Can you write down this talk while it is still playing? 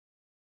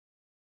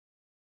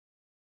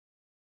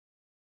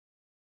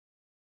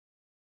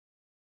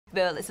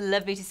Bill, it's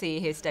lovely to see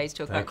you here today to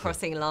talk about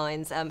Crossing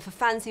Lines. For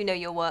fans who know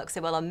your work so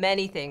well on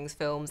many things,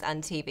 films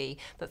and TV,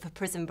 but for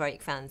Prison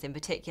Break fans in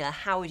particular,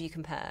 how would you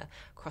compare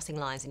Crossing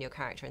Lines and your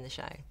character in the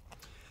show?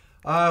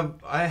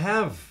 I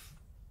have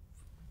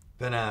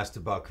been asked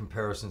about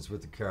comparisons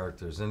with the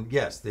characters, and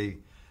yes,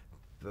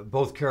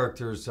 both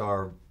characters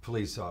are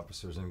police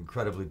officers and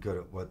incredibly good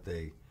at what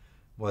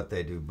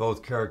they do.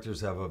 Both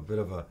characters have a bit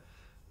of a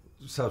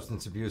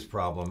substance abuse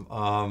problem.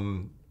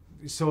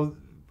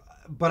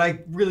 But I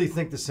really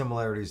think the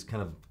similarities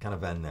kind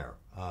of end there.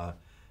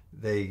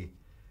 They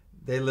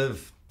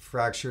live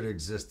fractured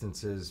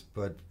existences,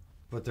 but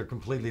they're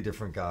completely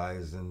different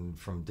guys and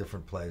from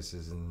different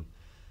places. And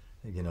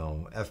you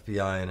know,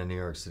 FBI and a New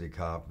York City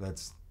cop,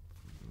 that's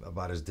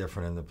about as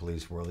different in the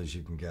police world as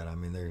you can get. I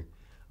mean,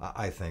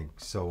 I think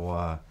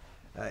so.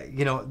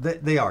 You know,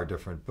 they are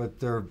different, but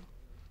they're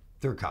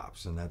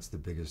cops, and that's the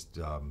biggest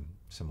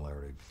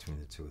similarity between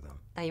the two of them.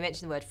 Now, you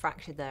mentioned the word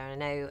fractured there,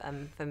 and I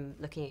know from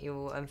looking at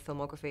your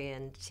filmography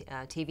and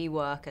TV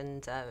work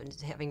and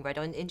having read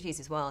on interviews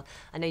as well,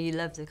 I know you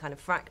love the kind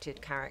of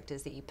fractured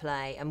characters that you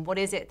play. And what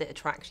is it that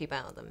attracts you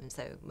about them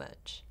so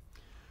much?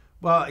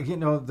 Well, you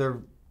know,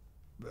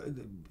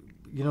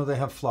 they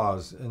have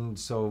flaws, and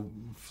so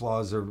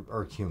flaws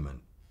are human,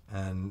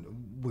 and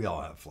we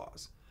all have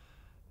flaws.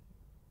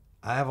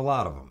 I have a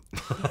lot of them,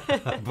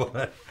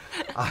 but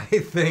I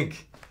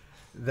think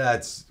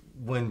that's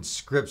when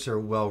scripts are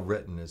well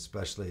written,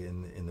 especially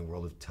in the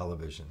world of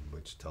television,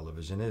 which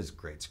television is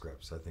great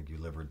scripts. I think you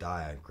live or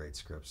die on great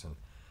scripts. And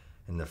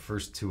in the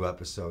first 2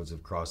 episodes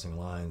of Crossing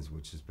Lines,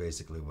 which is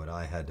basically what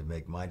I had to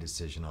make my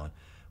decision on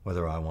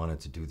whether I wanted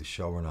to do the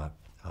show or not,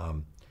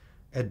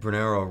 Ed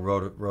Bernero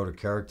wrote a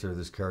character,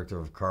 this character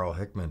of Carl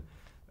Hickman.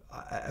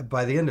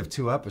 By the end of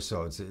 2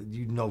 episodes,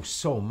 you know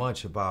so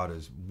much about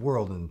his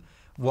world and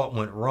what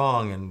went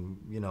wrong, and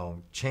you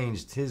know,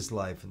 changed his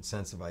life and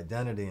sense of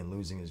identity, and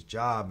losing his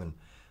job, and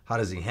how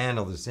does he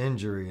handle this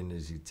injury, and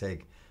does he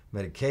take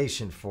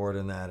medication for it,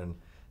 and that. And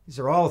these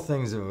are all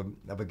things of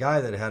a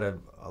guy that had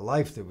a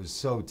life that was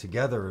so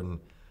together, and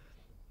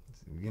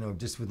you know,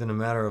 just within a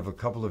matter of a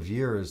couple of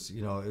years,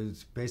 you know,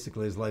 it's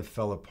basically his life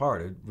fell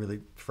apart. It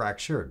really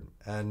fractured.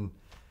 And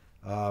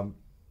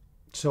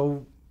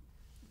so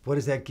what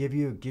does that give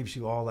you? It gives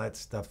you all that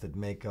stuff that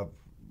makes up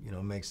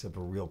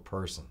a real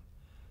person.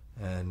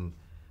 And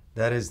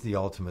that is the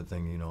ultimate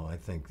thing, you know, I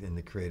think in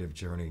the creative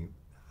journey.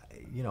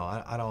 You know,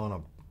 I don't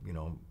want to, you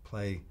know,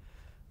 play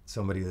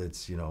somebody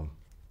that's, you know,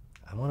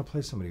 I want to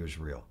play somebody who's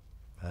real.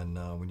 And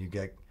when you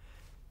get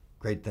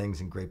great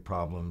things and great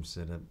problems,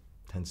 it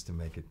tends to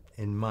make it,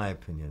 in my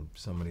opinion,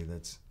 somebody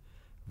that's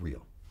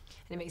real.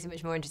 And it makes it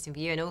much more interesting for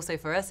you, and also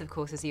for us, of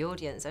course, as the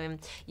audience. I mean,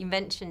 you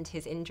mentioned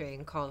his injury,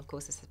 and Carl, of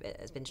course,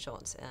 has been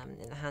shot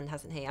in the hand,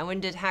 hasn't he? I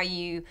wondered how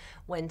you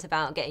went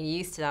about getting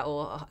used to that,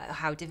 or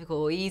how difficult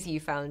or easy you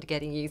found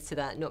getting used to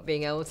that, not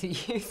being able to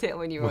use it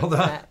when you were on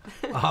set.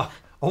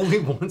 Only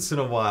once in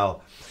a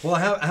while. Well,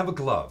 I have a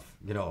glove.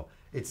 You know,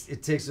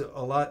 it takes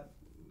a lot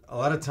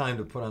of time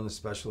to put on the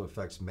special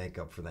effects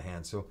makeup for the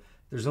hand. So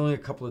there's only a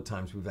couple of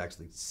times we've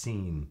actually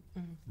seen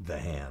the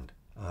hand.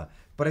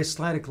 But I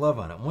slide a glove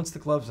on it. Once the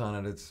glove's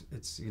on it,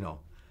 it's you know,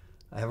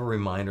 I have a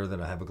reminder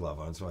that I have a glove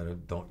on, so I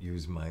don't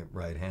use my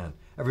right hand.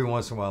 Every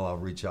once in a while, I'll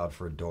reach out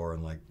for a door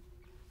and like,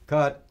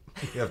 cut.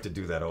 You have to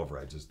do that over.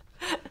 I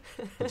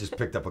just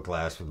picked up a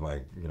glass with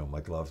my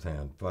my gloved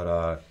hand.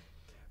 But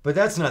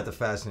that's not the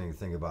fascinating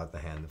thing about the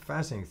hand. The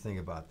fascinating thing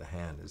about the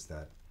hand is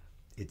that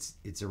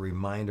it's a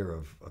reminder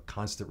of a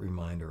constant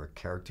reminder, a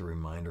character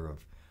reminder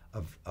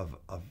of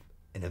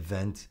an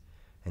event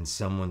and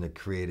someone that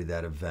created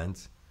that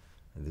event.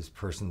 This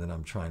person that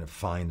I'm trying to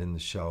find in the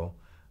show,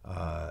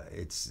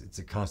 it's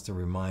a constant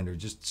reminder.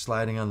 Just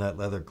sliding on that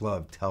leather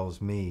glove tells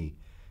me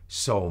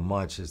so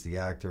much as the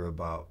actor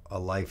about a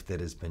life that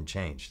has been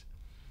changed.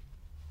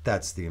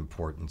 That's the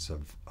importance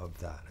of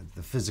that.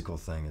 The physical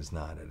thing is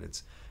not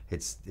it.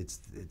 It's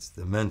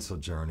the mental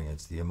journey.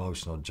 It's the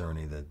emotional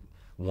journey that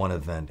one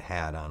event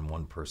had on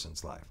one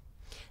person's life.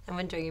 I'm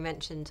wondering, you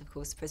mentioned, of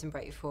course, Prison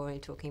Break before, and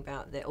you're talking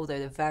about that although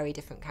they're very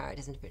different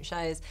characters in different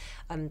shows,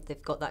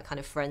 they've got that kind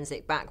of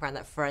forensic background,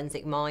 that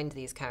forensic mind,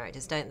 these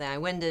characters, don't they? I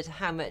wondered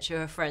how much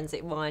of a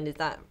forensic mind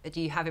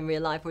do you have in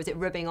real life, or is it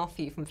rubbing off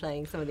you from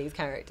playing some of these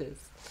characters?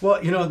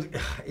 Well, you know,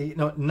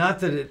 not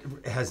that it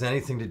has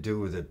anything to do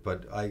with it,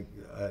 but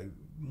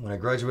when I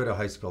graduated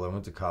high school, I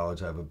went to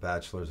college. I have a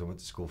bachelor's. I went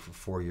to school for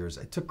 4 years.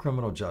 I took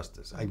criminal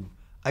justice.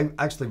 I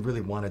actually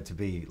really wanted to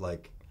be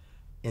like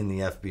in the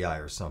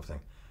FBI or something.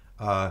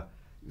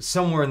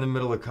 Somewhere in the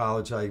middle of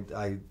college, I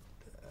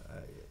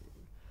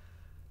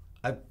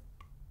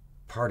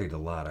partied a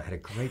lot. I had a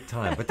great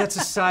time, but that's a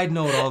side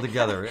note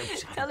altogether.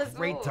 Tell us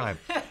great more. Time.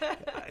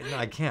 No,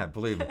 I can't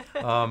believe it.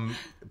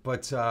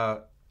 But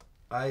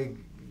I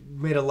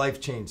made a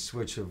life change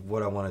switch of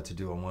what I wanted to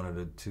do. I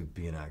wanted to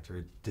be an actor.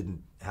 It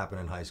didn't happen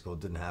in high school. It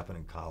didn't happen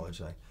in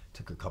college. I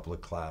took a couple of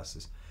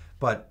classes,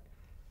 but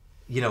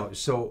you know,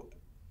 so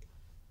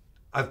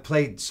I've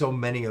played so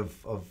many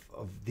of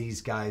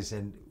these guys,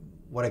 and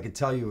what I could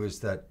tell you is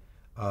that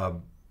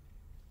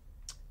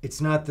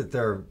it's not that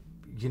they're,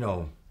 you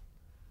know,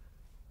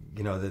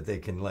 that they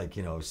can, like,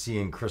 you know, see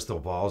in crystal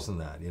balls and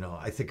that. You know,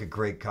 I think a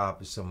great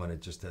cop is someone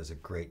that just has a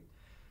great,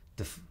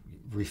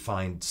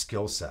 refined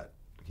skill set.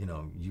 You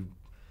know,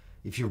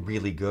 if you're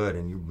really good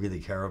and you really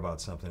care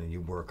about something and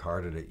you work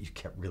hard at it, you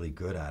get really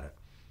good at it.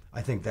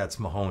 I think that's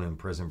Mahone in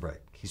Prison Break.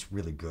 He's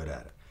really good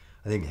at it.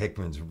 I think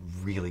Hickman's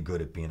really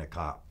good at being a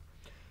cop.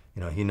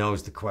 You know, he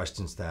knows the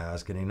questions to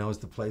ask and he knows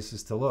the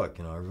places to look.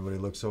 You know, everybody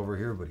looks over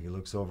here, but he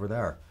looks over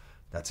there.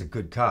 That's a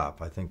good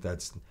cop. I think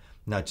that's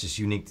not just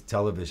unique to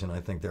television.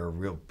 I think there are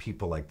real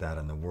people like that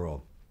in the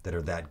world that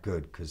are that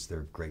good because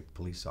they're great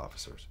police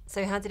officers.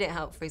 So how did it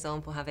help, for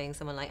example, having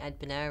someone like Ed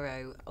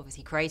Bernero,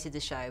 obviously created the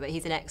show, but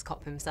he's an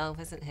ex-cop himself,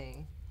 isn't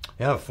he?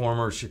 Yeah,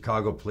 former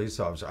Chicago police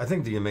officer. I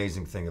think the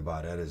amazing thing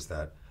about Ed is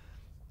that,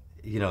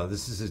 you know,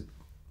 this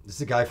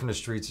is a guy from the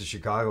streets of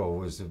Chicago who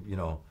was, you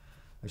know,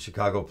 a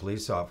Chicago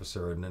police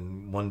officer, and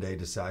then one day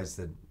decides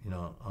that, you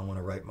know, I want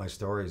to write my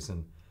stories,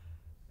 and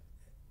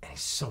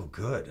he's so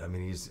good. I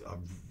mean, he's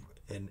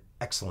an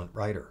excellent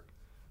writer.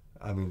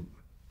 I mean,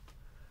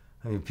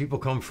 people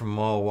come from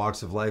all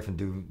walks of life and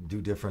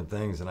do different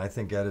things, and I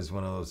think Ed is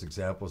one of those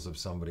examples of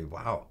somebody,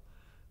 wow,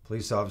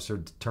 police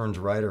officer turns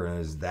writer and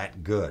is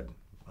that good.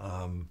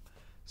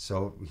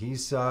 So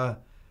he's,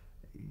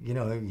 you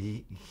know,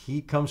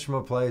 he comes from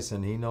a place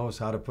and he knows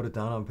how to put it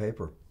down on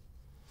paper.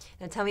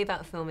 Now tell me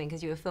about filming,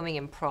 because you were filming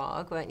in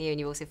Prague, weren't you? And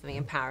you were also filming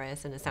in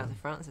Paris and the south of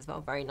France as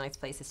well. Very nice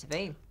places to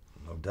be.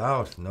 No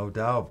doubt, no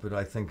doubt. But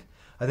I think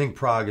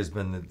Prague has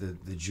been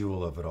the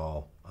jewel of it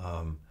all.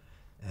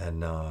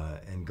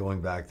 And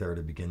going back there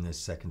to begin this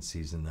second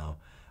season now,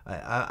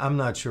 I'm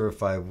not sure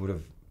if I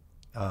would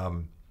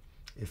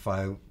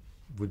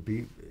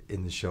be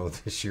in the show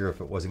this year if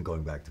it wasn't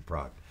going back to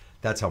Prague.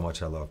 That's how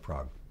much I love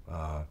Prague.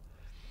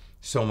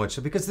 So much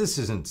so, because this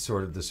isn't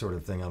the sort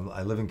of thing.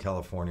 I live in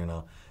California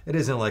now. It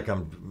isn't like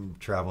I'm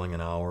traveling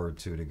an hour or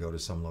two to go to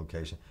some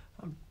location.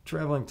 I'm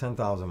traveling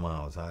 10,000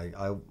 miles.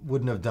 I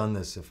wouldn't have done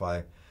this if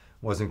I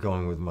wasn't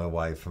going with my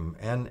wife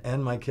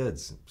and my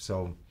kids.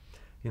 So,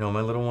 you know,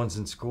 my little one's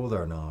in school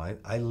there now.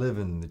 I live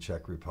in the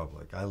Czech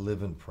Republic. I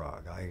live in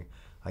Prague.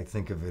 I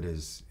think of it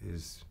as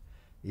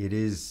it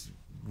is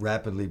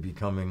rapidly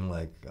becoming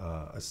like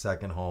a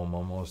second home,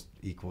 almost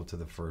equal to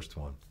the first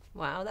one.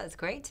 Wow, that's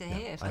great to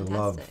hear. Yeah,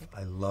 Fantastic.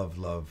 I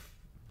love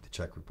the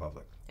Czech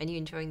Republic. And you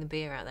enjoying the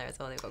beer out there as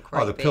well? They've got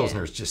great the beer.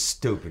 Pilsner is just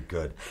stupid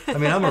good. I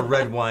mean, I'm a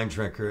red wine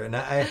drinker, and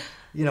I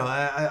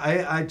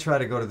try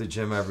to go to the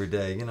gym every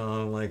day. You know,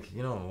 I'm like,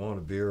 you know, I want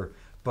a beer,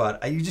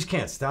 but you just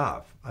can't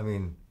stop. I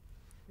mean,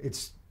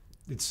 it's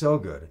so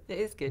good. It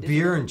is good.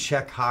 Beer and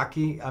Czech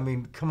hockey. I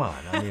mean, come on.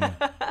 I mean,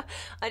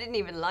 I didn't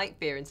even like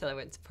beer until I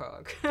went to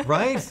Prague.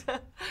 Right?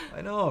 I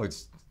know,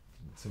 it's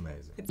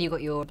amazing. You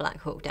got your Black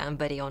Hawk Down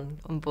buddy on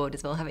board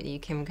as well, haven't you,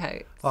 Kim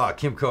Coates? Oh,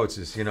 Kim Coates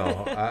is, you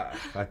know,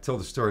 I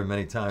told the story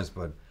many times,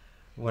 but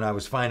when I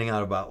was finding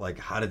out about, like,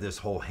 how did this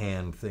whole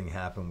hand thing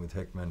happen with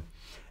Hickman,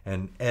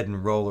 and Ed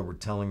and Roller were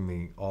telling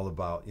me all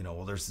about, you know,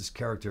 well, there's this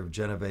character of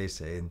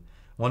Genovese, and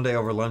one day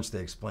over lunch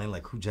they explained,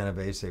 like, who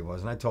Genovese was,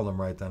 and I told them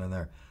right then and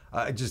there,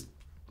 just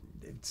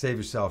save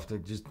yourself,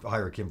 just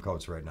hire Kim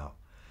Coates right now.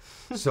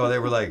 So they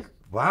were like,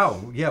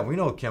 wow, yeah, we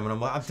know Kim, and I'm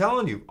like, I'm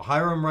telling you,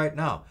 hire him right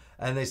now.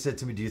 And they said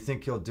to me, do you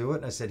think he'll do it?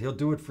 And I said, he'll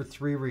do it for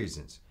 3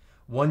 reasons.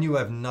 One, you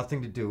have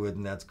nothing to do with,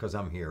 and that's because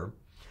I'm here.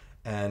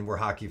 And we're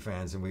hockey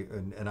fans,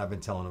 and I've been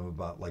telling him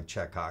about, like,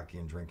 Czech hockey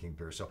and drinking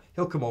beer. So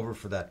he'll come over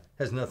for that.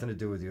 Has nothing to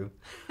do with you.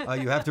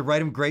 You have to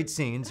write him great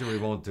scenes or he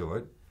won't do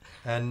it.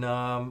 And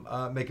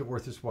make it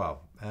worth his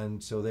while.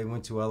 And so they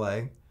went to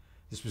LA.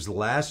 This was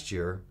last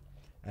year.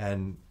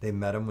 And they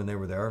met him when they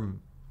were there.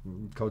 And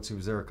Coates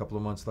was there a couple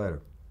of months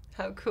later.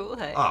 How cool,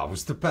 hey? Oh, it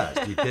was the best.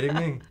 Are you kidding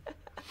me?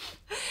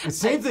 The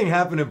same thing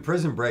happened in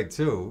Prison Break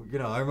too. You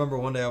know, I remember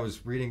one day I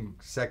was reading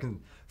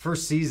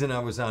first season I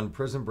was on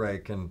Prison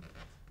Break, and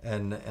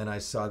I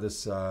saw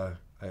this. I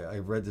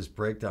read this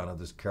breakdown of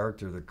this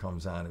character that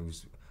comes on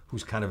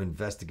who's kind of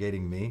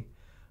investigating me.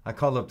 I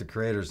called up the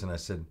creators and I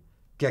said,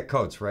 "Get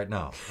Coates right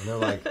now," and they're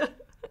like,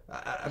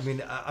 I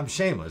mean, I'm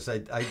shameless.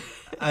 I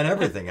on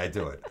everything I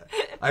do it.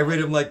 I read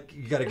him like,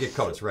 "You got to get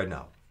Coates right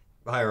now.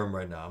 Hire him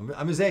right now."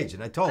 I'm his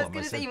agent. I told him.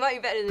 I said, you might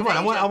be better than come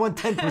on, agent. I want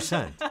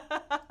 10%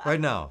 right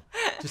now.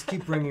 Just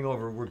keep bringing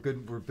over. We're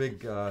good. We're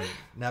big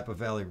Napa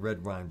Valley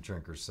red wine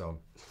drinkers. So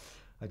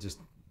I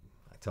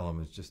tell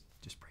him, it's just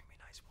bring me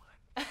nice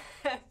wine.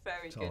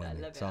 Very good. I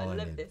love it. I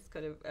love this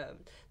kind of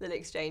little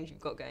exchange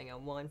you've got going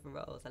on, wine from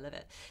rolls. I love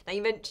it. Now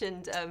you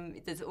mentioned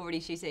there's already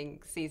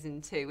shooting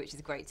season 2, which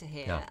is great to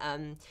hear. Yeah.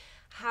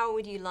 How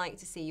would you like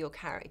to see your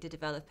character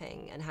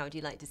developing, and how would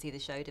you like to see the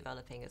show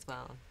developing as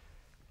well?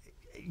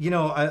 You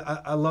know,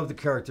 I love the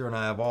character, and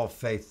I have all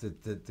faith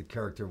that the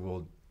character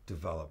will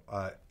develop.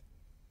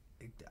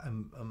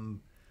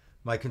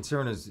 My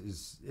concern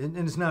is, and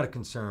it's not a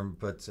concern,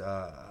 but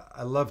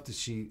I love to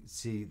see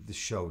the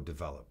show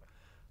develop.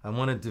 I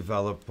want to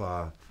develop.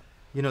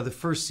 You know, the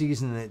first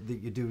season that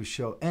you do a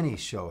show, any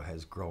show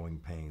has growing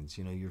pains.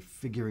 You know, you're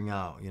figuring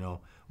out. You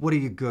know, what are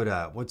you good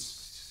at?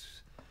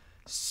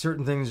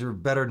 certain things are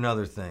better than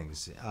other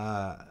things.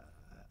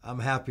 I'm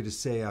happy to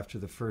say after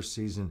the first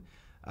season,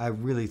 I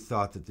really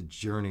thought that the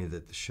journey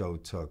that the show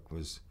took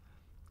was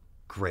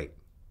great.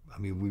 I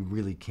mean, we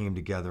really came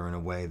together in a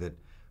way that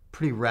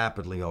pretty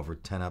rapidly over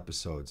 10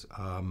 episodes.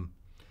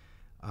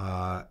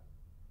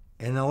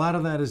 And a lot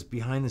of that is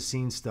behind the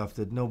scenes stuff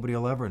that nobody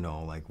will ever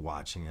know, like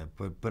watching it,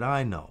 but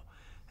I know.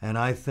 And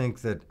I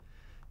think that,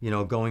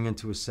 going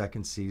into a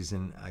second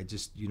season, I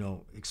just,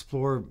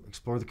 explore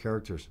the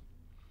characters.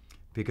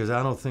 Because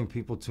I don't think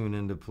people tune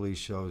into police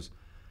shows,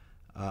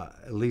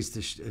 at least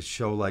a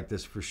show like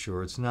this for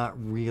sure. It's not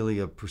really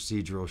a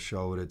procedural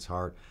show at its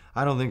heart.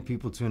 I don't think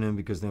people tune in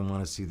because they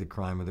want to see the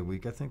crime of the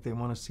week. I think they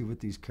want to see what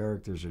these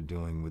characters are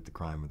doing with the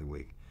crime of the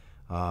week.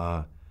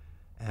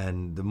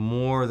 And the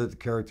more that the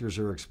characters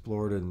are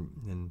explored,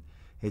 and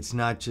it's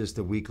not just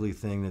a weekly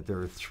thing, that there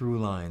are through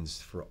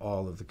lines for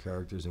all of the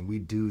characters, and we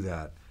do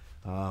that.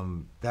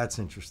 That's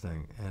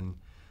interesting. And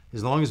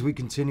as long as we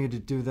continue to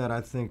do that,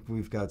 I think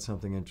we've got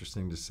something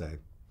interesting to say.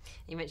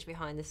 You mentioned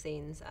behind the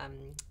scenes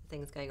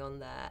things going on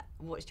there.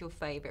 What's your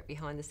favourite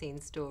behind the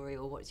scenes story,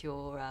 or what's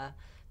your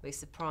most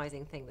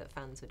surprising thing that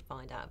fans would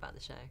find out about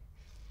the show?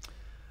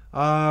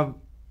 I'm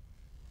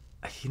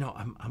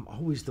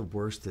always the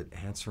worst at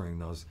answering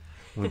those.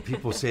 When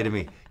people say to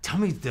me, tell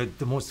me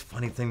the most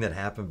funny thing that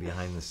happened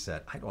behind the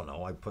set. I don't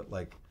know. I put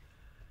like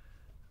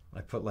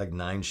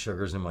 9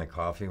 sugars in my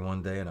coffee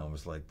one day, and I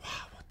was like,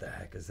 wow, what the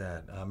heck is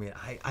that? I mean,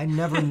 I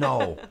never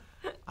know.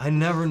 I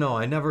never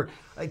know.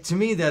 To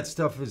me, that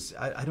stuff is,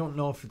 I don't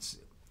know if it's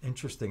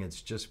interesting. It's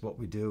just what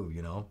we do,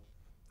 I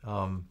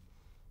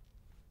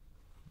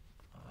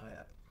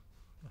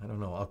don't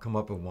know. I'll come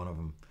up with one of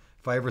them.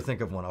 If I ever think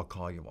of one, I'll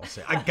call you. I'll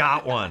say, I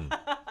got one.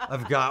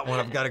 I've got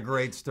one. I've got a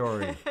great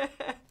story.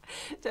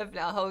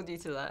 Definitely, I'll hold you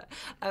to that.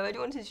 I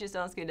wanted to just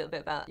ask you a little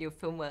bit about your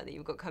film work that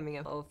you've got coming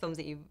up, or films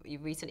that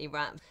you've recently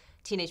wrapped.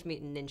 Teenage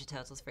Mutant Ninja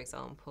Turtles, for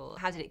example.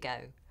 How did it go?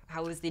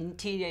 How was the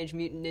Teenage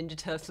Mutant Ninja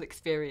Turtle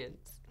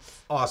experience?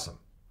 Awesome.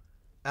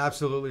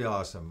 Absolutely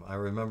awesome. I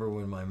remember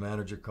when my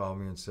manager called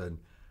me and said,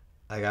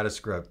 I got a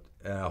script,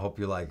 and I hope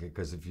you like it,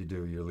 because if you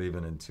do, you're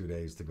leaving in 2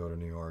 days to go to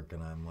New York.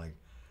 And I'm like,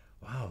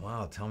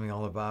 wow, tell me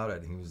all about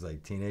it. And he was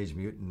like, Teenage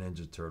Mutant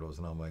Ninja Turtles.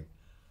 And I'm like,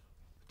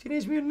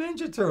 Teenage Mutant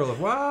Ninja Turtles,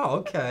 wow,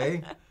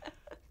 okay.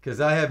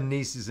 Because I have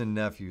nieces and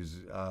nephews,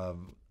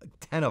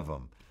 10 of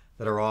them,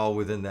 that are all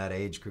within that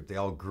age group. They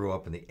all grew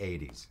up in the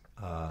 80s.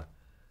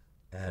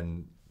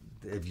 And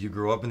if you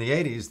grew up in the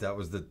 80s, that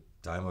was the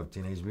time of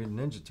Teenage Mutant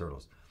Ninja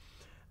Turtles.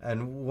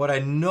 And what I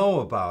know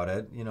about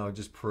it,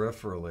 just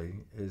peripherally,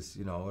 is,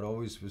 it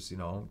always was,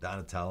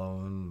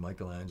 Donatello and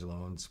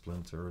Michelangelo and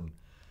Splinter and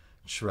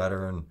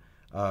Shredder, and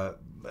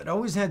it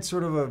always had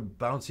sort of a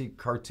bouncy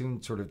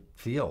cartoon sort of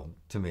feel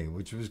to me,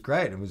 which was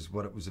great. It was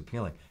what it was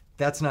appealing.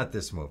 That's not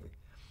this movie.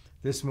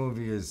 This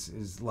movie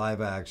is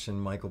live action.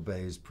 Michael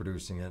Bay is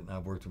producing it, and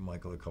I've worked with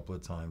Michael a couple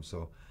of times,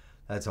 so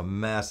that's a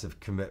massive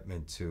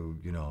commitment to,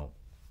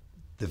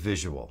 the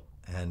visual.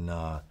 And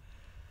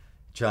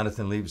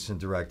Jonathan Liebson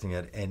directing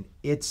it, and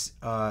it's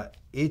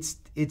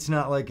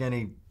not like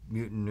any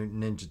Mutant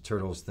Ninja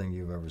Turtles thing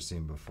you've ever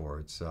seen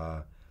before.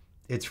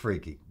 It's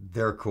freaky.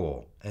 They're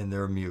cool, and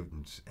they're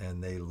mutants,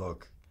 and they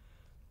look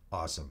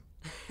awesome.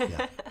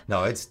 Yeah.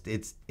 No, it's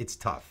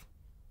tough.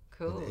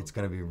 Cool. It's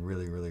going to be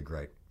really, really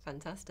great.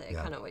 Fantastic.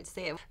 Yeah. Cannot wait to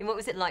see it. And what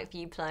was it like for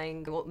you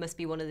playing what must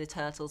be one of the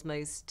Turtles'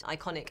 most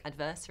iconic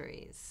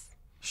adversaries?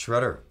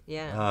 Shredder.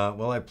 Yeah.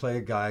 Well, I play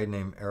a guy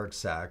named Eric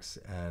Sachs,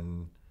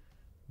 and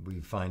we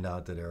find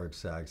out that Eric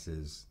Sachs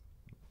is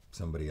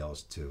somebody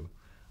else too.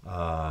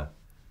 I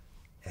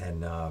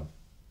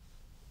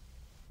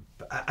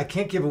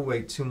can't give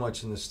away too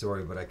much in the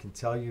story, but I can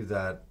tell you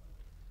that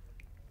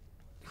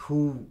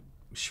who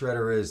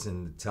Shredder is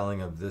in the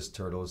telling of this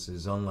Turtles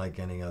is unlike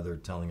any other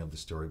telling of the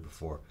story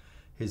before.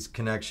 His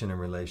connection and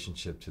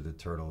relationship to the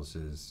Turtles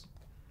is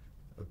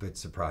a bit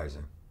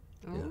surprising.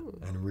 Ooh.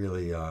 Yeah. And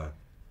really,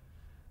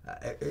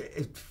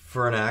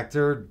 for an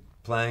actor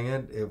playing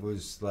it, it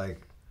was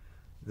like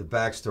the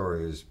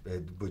backstory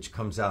which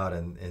comes out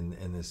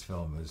in this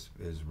film is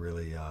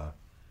really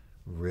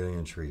really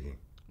intriguing.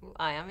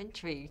 I am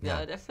intrigued. Yeah.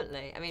 No,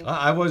 definitely. I mean,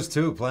 I was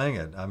too, playing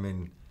it. I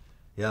mean,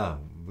 yeah,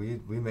 we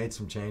made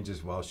some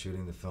changes while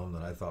shooting the film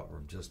that I thought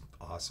were just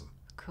awesome.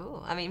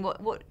 cool. I mean,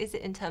 what is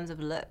it in terms of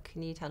look?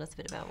 Can you tell us a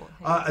bit about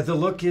what? The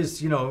look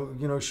is,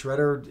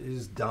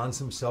 Shredder dons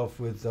himself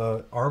with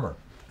armor,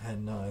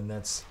 and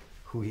that's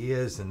who he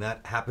is, and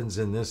that happens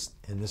in this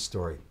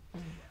story.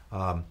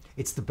 Mm-hmm.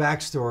 It's the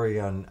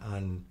backstory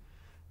on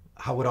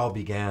how it all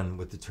began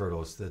with the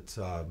Turtles. That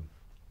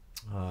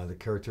the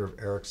character of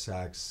Eric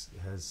Sachs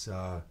has.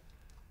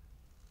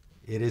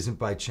 It isn't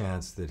by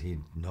chance that he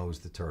knows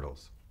the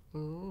Turtles.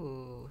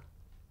 Ooh.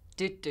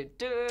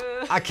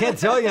 I can't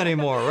tell you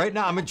anymore. Right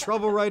now, I'm in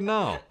trouble right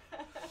now.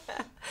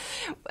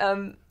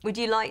 Would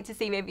you like to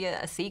see maybe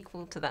a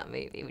sequel to that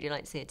movie? Would you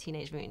like to see a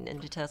Teenage Mutant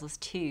Ninja Turtles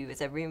 2? Is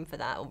there room for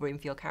that, or room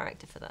for your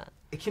character for that?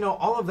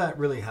 All of that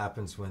really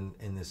happens when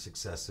in the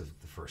success of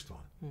the first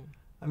one.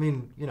 I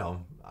mean,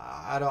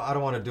 I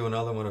don't want to do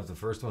another one if the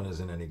first one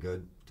isn't any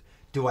good.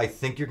 Do I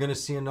think you're going to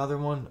see another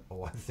one?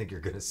 Oh, I think you're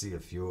going to see a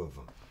few of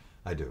them.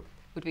 I do.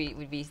 Would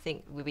we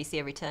see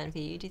a return for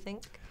you, do you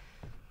think?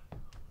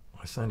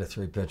 I signed a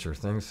 3-picture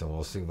thing, so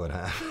we'll see what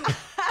happens.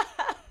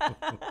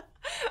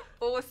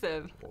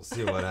 Awesome. We'll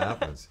see what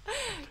happens.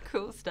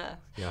 Cool stuff.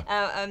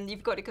 Yeah.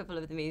 You've got a couple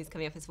of the movies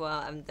coming up as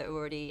well that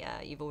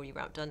you've already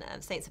wrapped on.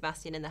 Saint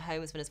Sebastian and The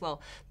Homesman as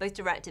well, both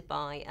directed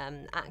by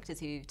actors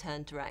who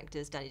turned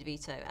directors, Danny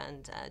DeVito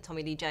and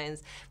Tommy Lee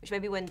Jones, which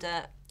made me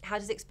wonder, how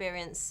does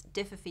experience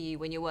differ for you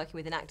when you're working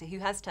with an actor who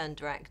has turned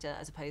director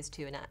as opposed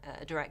to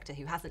a director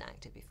who hasn't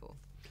acted before?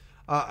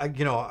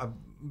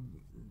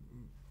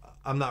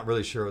 I'm not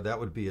really sure. That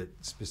would be a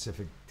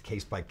specific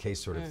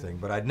case-by-case sort of thing,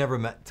 but I'd never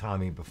met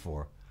Tommy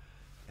before.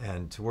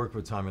 And to work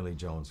with Tommy Lee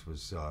Jones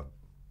was,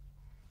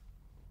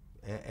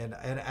 and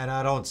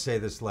I don't say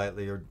this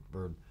lightly or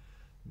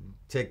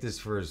take this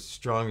for as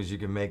strong as you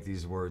can make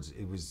these words.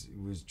 It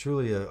was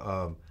truly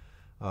an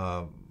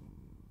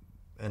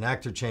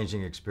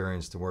actor-changing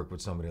experience to work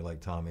with somebody like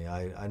Tommy.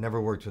 I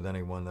never worked with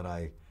anyone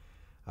that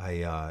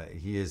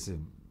he is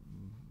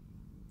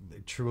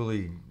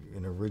truly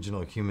an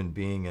original human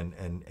being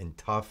and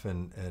tough,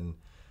 and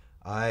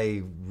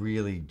I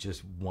really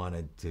just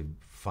wanted to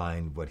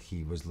find what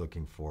he was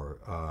looking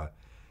for.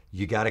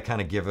 You got to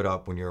kind of give it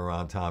up when you're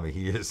around Tommy.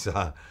 He is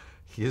a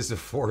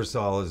force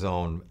all his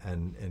own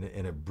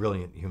and a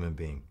brilliant human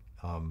being.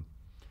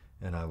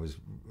 And I was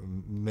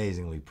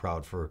amazingly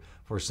proud for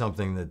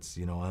something that's,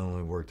 I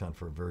only worked on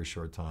for a very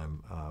short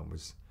time.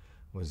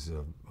 Was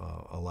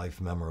a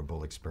life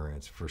memorable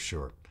experience for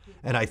sure.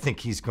 And I think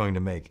he's going to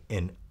make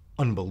an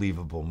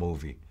unbelievable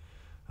movie.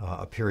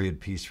 A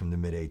period piece from the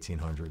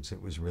mid-1800s. It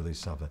was really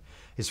something.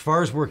 As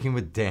far as working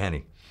with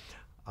Danny,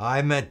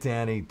 I met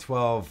Danny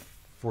 12,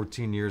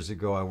 14 years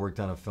ago. I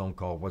worked on a film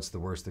called What's the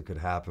Worst That Could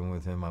Happen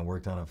with him. I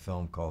worked on a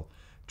film called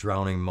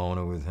Drowning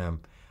Mona with him.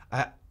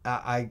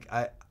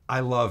 I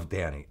love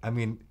Danny. I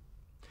mean,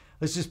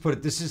 let's just put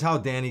it, this is how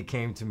Danny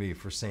came to me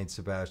for Saint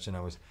Sebastian.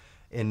 I was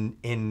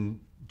in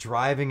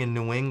driving in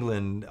New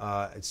England,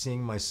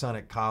 seeing my son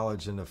at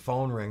college, and the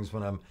phone rings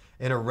when I'm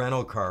in a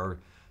rental car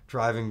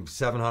driving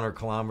 700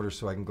 kilometers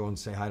so I can go and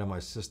say hi to my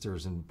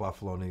sisters in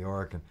Buffalo, New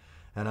York.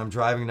 And I'm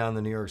driving down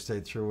the New York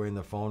State Thruway and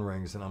the phone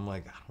rings and I'm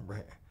like,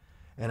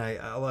 and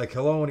I like,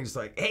 hello, and he's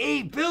like,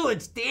 hey, Bill,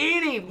 it's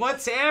Danny.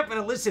 What's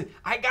happening? Listen,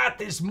 I got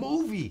this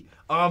movie.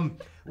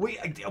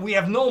 We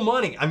have no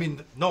money. I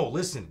mean, no,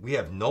 listen, we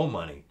have no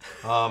money.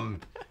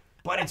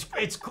 But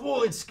it's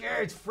cool, it's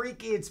scary, it's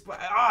freaky, it's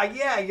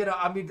yeah,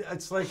 I mean,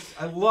 it's like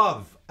I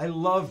love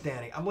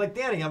Danny. I'm like,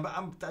 Danny,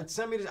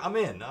 send me this, I'm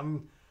in.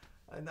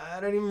 I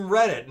don't even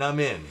read it, and I'm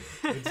in.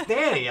 It's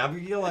Danny. I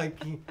mean, you're like,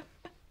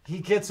 he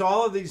gets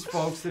all of these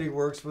folks that he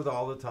works with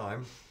all the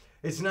time.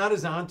 It's not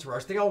his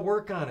entourage. They all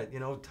work on it.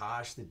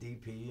 Tosh, the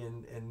DP,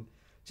 and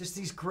just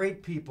these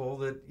great people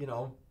that,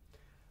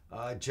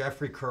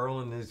 Jeffrey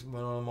Curlin is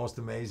one of the most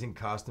amazing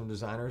costume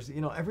designers.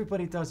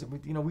 Everybody does it.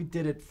 We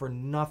did it for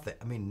nothing.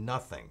 I mean,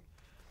 nothing.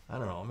 I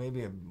don't know,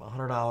 maybe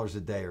 $100 a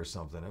day or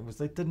something.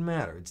 It didn't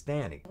matter. It's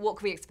Danny. What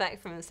can we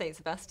expect from Saint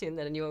Sebastian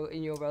then in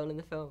your role in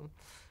the film?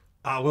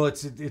 Well,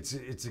 it's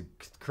a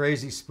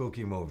crazy,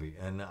 spooky movie,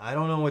 and I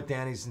don't know what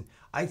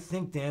I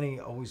think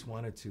Danny always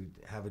wanted to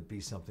have it be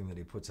something that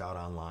he puts out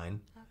online.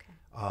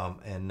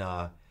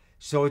 Okay.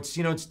 So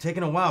it's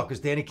taken a while because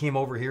Danny came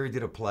over here. He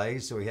did a play,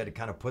 so he had to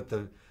kind of put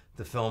the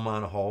film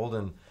on hold,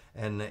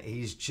 and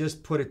he's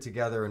just put it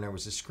together. And there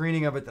was a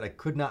screening of it that I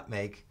could not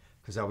make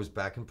because I was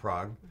back in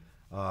Prague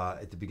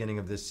at the beginning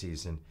of this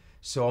season.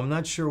 So I'm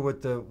not sure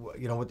what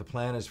the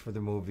plan is for the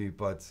movie,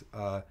 but.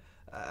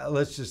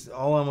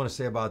 All I want to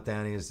say about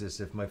Danny is this: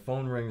 if my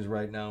phone rings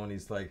right now and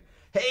he's like,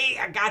 "Hey,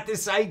 I got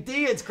this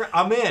idea,"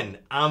 I'm in.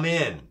 I'm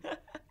in.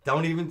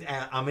 Don't even.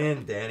 I'm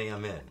in, Danny.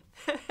 I'm in.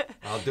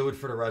 I'll do it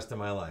for the rest of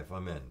my life.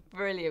 I'm in.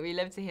 Brilliant. We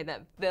love to hear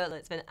that, Bill.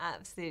 It's been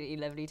absolutely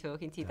lovely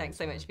talking to you. Thanks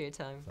so much for your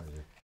time.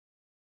 Pleasure.